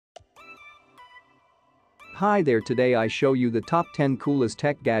Hi there, today I show you the top 10 coolest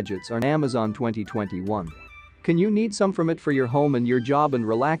tech gadgets on Amazon 2021. Can you need some from it for your home and your job and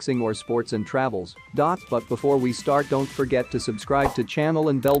relaxing or sports and travels? But before we start, don't forget to subscribe to channel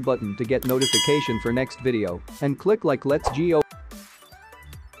and bell button to get notification for next video and click like. Let's go.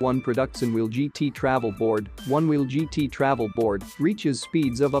 1 Products Onewheel GT Travel Board. Onewheel GT Travel Board reaches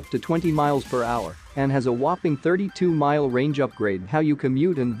speeds of up to 20 miles per hour and has a whopping 32-mile range. Upgrade how you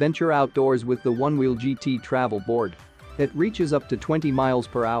commute and venture outdoors with the Onewheel GT Travel Board. It reaches up to 20 miles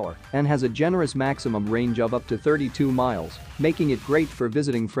per hour and has a generous maximum range of up to 32 miles, making it great for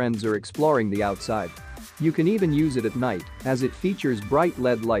visiting friends or exploring the outside. You can even use it at night as it features bright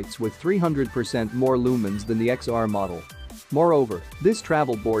LED lights with 300% more lumens than the XR model. Moreover, this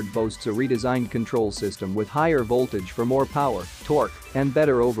travel board boasts a redesigned control system with higher voltage for more power, torque, and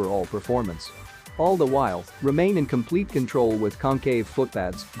better overall performance. All the while, remain in complete control with concave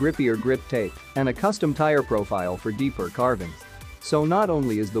footpads, grippier grip tape, and a custom tire profile for deeper carving. So not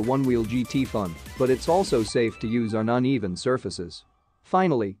only is the Onewheel GT fun, but it's also safe to use on uneven surfaces.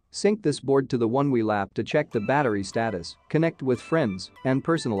 Finally, sync this board to the Onewheel app to check the battery status, connect with friends, and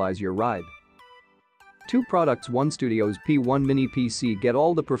personalize your ride. 2 products. OneStudios P1 Mini PC. Get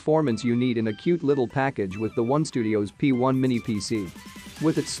all the performance you need in a cute little package with the OneStudios P1 Mini PC.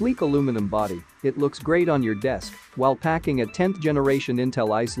 With its sleek aluminum body, it looks great on your desk while packing a 10th generation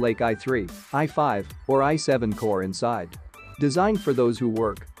Intel Ice Lake i3, i5, or i7 core inside. Designed for those who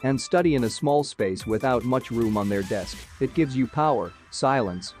work and study in a small space without much room on their desk, it gives you power,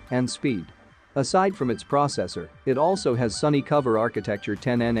 silence, and speed. Aside from its processor, it also has Sunny Cover Architecture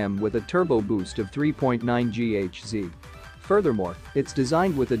 10nm with a turbo boost of 3.9 GHz. Furthermore, it's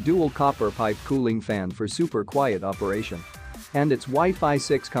designed with a dual copper pipe cooling fan for super quiet operation. And its Wi-Fi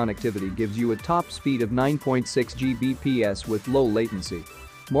 6 connectivity gives you a top speed of 9.6 Gbps with low latency.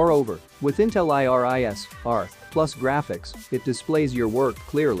 Moreover, with Intel iRig Plus graphics, it displays your work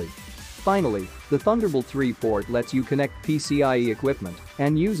clearly. Finally, the Thunderbolt 3 port lets you connect PCIe equipment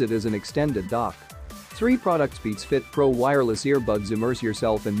and use it as an extended dock. 3 products. Beats Fit Pro Wireless Earbuds. Immerse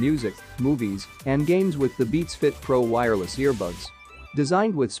yourself in music, movies, and games with the Beats Fit Pro Wireless Earbuds.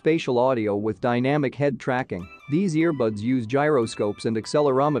 Designed with spatial audio with dynamic head tracking, these earbuds use gyroscopes and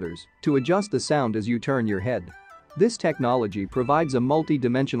accelerometers to adjust the sound as you turn your head. This technology provides a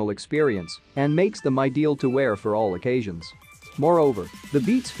multi-dimensional experience and makes them ideal to wear for all occasions. Moreover, the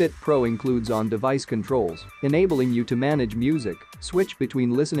Beats Fit Pro includes on-device controls, enabling you to manage music, switch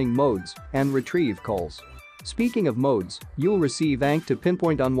between listening modes, and retrieve calls. Speaking of modes, you'll receive ANC to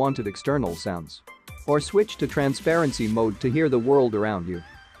pinpoint unwanted external sounds. Or switch to transparency mode to hear the world around you.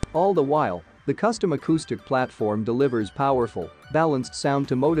 All the while, the custom acoustic platform delivers powerful, balanced sound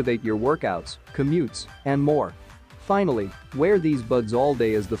to motivate your workouts, commutes, and more. Finally, wear these buds all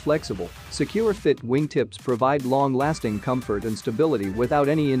day as the flexible, secure fit wingtips provide long-lasting comfort and stability without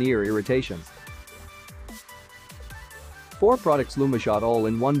any in-ear irritation. 4 products. Lumashot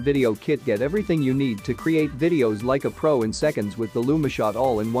All-in-One Video Kit. Get everything you need to create videos like a pro in seconds with the Lumashot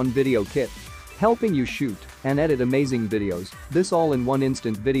All-in-One Video Kit. Helping you shoot and edit amazing videos, this all-in-one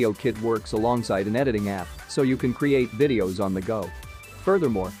instant video kit works alongside an editing app so you can create videos on the go.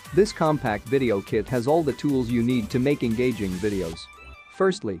 Furthermore, this compact video kit has all the tools you need to make engaging videos.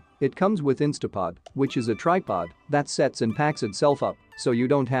 Firstly, it comes with Instapod, which is a tripod that sets and packs itself up so you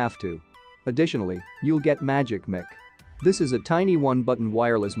don't have to. Additionally, you'll get Magic Mic. This is a tiny 1-button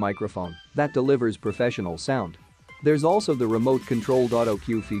wireless microphone that delivers professional sound. There's also the remote-controlled auto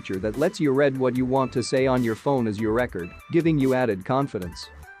cue feature that lets you read what you want to say on your phone as your record, giving you added confidence.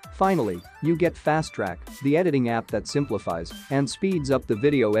 Finally, you get Fast Track, the editing app that simplifies and speeds up the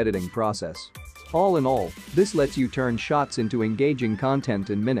video editing process. All in all, this lets you turn shots into engaging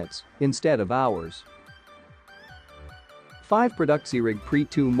content in minutes instead of hours. 5 products. iRig Pre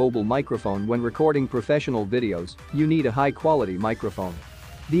 2 Mobile Microphone. When recording professional videos, you need a high-quality microphone.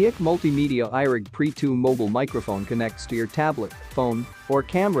 The IK Multimedia iRig Pre 2 mobile microphone connects to your tablet, phone, or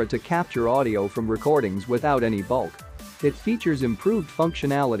camera to capture audio from recordings without any bulk. It features improved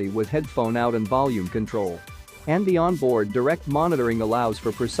functionality with headphone out and volume control. And the onboard direct monitoring allows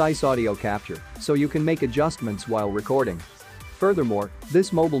for precise audio capture, so you can make adjustments while recording. Furthermore,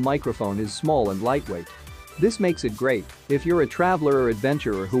 this mobile microphone is small and lightweight. This makes it great if you're a traveler or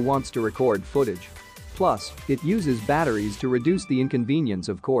adventurer who wants to record footage. Plus, it uses batteries to reduce the inconvenience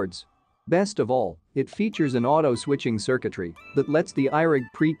of cords. Best of all, it features an auto-switching circuitry that lets the iRig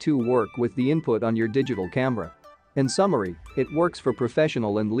Pre 2 work with the input on your digital camera. In summary, it works for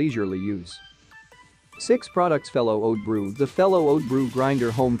professional and leisurely use. 6 products. Fellow Ode Brew. The Fellow Ode Brew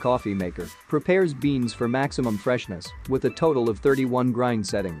grinder home coffee maker prepares beans for maximum freshness with a total of 31 grind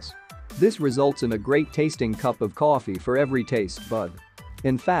settings. This results in a great tasting cup of coffee for every taste bud.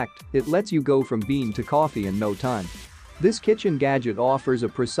 In fact, it lets you go from bean to coffee in no time. This kitchen gadget offers a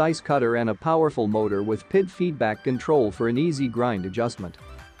precise cutter and a powerful motor with PID feedback control for an easy grind adjustment.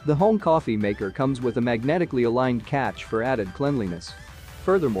 The home coffee maker comes with a magnetically aligned catch for added cleanliness.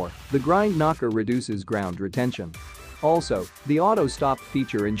 Furthermore, the grind knocker reduces ground retention. Also, the auto stop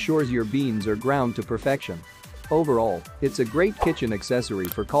feature ensures your beans are ground to perfection. Overall, it's a great kitchen accessory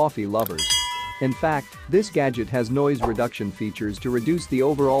for coffee lovers. In fact, this gadget has noise reduction features to reduce the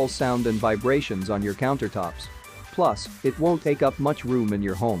overall sound and vibrations on your countertops. Plus, it won't take up much room in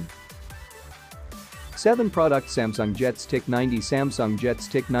your home. 7 Product Samsung JetStick 90. Samsung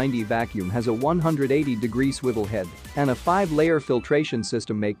JetStick 90 vacuum has a 180-degree swivel head and a 5-layer filtration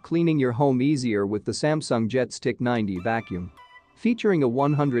system make cleaning your home easier with the Samsung JetStick 90 vacuum. Featuring a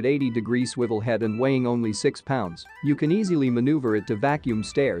 180-degree swivel head and weighing only 6 pounds, you can easily maneuver it to vacuum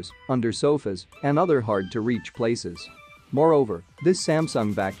stairs, under sofas, and other hard-to-reach places. Moreover, this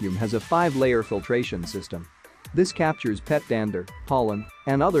Samsung vacuum has a 5-layer filtration system. This captures pet dander, pollen,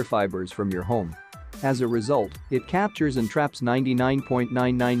 and other fibers from your home. As a result, it captures and traps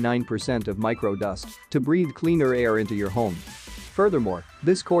 99.999% of microdust to breathe cleaner air into your home. Furthermore,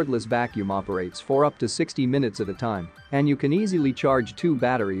 this cordless vacuum operates for up to 60 minutes at a time, and you can easily charge 2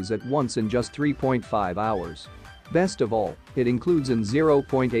 batteries at once in just 3.5 hours. Best of all, it includes an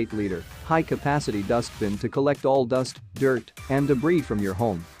 0.8-liter, high-capacity dust bin to collect all dust, dirt, and debris from your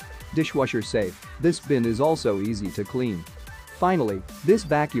home. Dishwasher safe, this bin is also easy to clean. Finally, this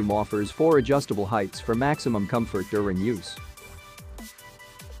vacuum offers 4 adjustable heights for maximum comfort during use.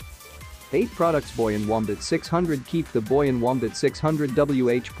 8 Products Wombat 600. Keep the Wombat 600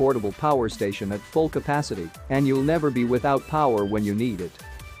 WH portable power station at full capacity, and you'll never be without power when you need it.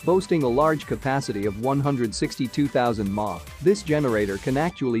 Boasting a large capacity of 162,000 mAh, this generator can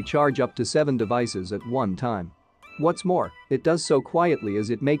actually charge up to 7 devices at one time. What's more, it does so quietly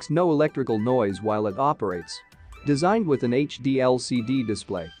as it makes no electrical noise while it operates. Designed with an HD LCD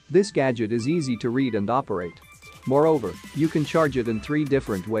display, this gadget is easy to read and operate. Moreover, you can charge it in 3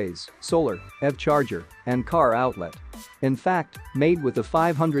 different ways: solar, EV charger, and car outlet. In fact, made with a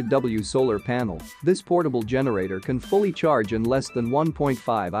 500W solar panel, this portable generator can fully charge in less than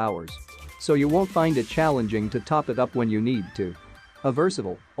 1.5 hours. So you won't find it challenging to top it up when you need to. A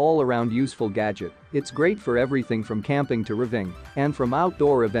versatile, all-around useful gadget, it's great for everything from camping to revving, and from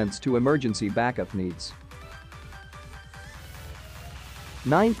outdoor events to emergency backup needs.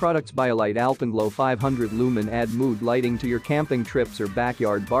 9 Products Biolite AlpenGlow 500 Lumen. Add mood lighting to your camping trips or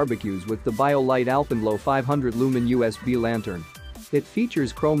backyard barbecues with the Biolite AlpenGlow 500 Lumen USB lantern. It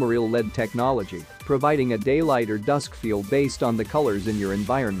features chromaryl LED technology, providing a daylight or dusk feel based on the colors in your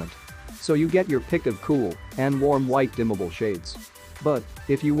environment. So you get your pick of cool and warm white dimmable shades. But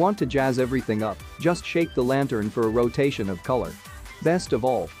if you want to jazz everything up, just shake the lantern for a rotation of color. Best of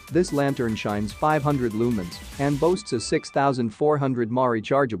all, this lantern shines 500 lumens and boasts a 6400 mAh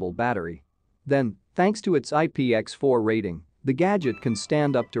rechargeable battery. Then, thanks to its IPX4 rating, the gadget can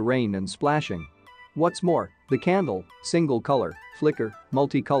stand up to rain and splashing. What's more, the candle, single color, flicker,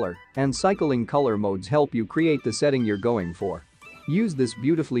 multicolor, and cycling color modes help you create the setting you're going for. Use this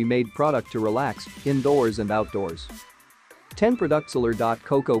beautifully made product to relax, indoors and outdoors. 10 Products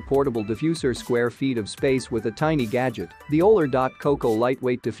OLOR.COCO Portable Diffuser. Square feet of space with a tiny gadget, the OLOR.COCO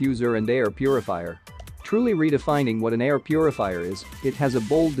lightweight diffuser and air purifier. Truly redefining what an air purifier is, it has a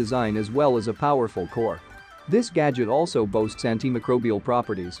bold design as well as a powerful core. This gadget also boasts antimicrobial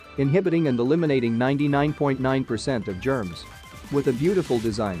properties, inhibiting and eliminating 99.9% of germs. With a beautiful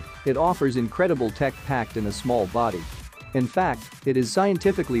design, it offers incredible tech packed in a small body. In fact, it is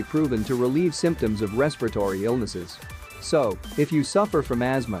scientifically proven to relieve symptoms of respiratory illnesses. So, if you suffer from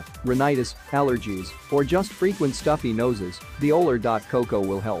asthma, rhinitis, allergies, or just frequent stuffy noses, the OLOR.COCO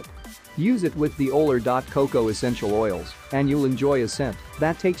will help. Use it with the OLOR.COCO essential oils, and you'll enjoy a scent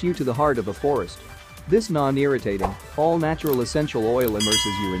that takes you to the heart of a forest. This non-irritating, all-natural essential oil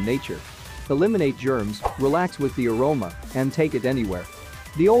immerses you in nature. Eliminate germs, relax with the aroma, and take it anywhere.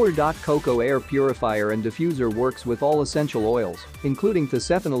 The OLOR.COCO air purifier and diffuser works with all essential oils, including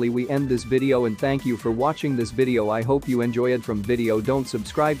thecephanol. We end this video and thank you for watching this video. I hope you enjoy it. From video, don't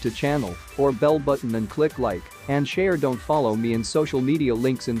subscribe to channel or bell button and click like and share. Don't follow me in social media,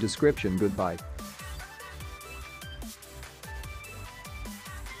 links in description. Goodbye.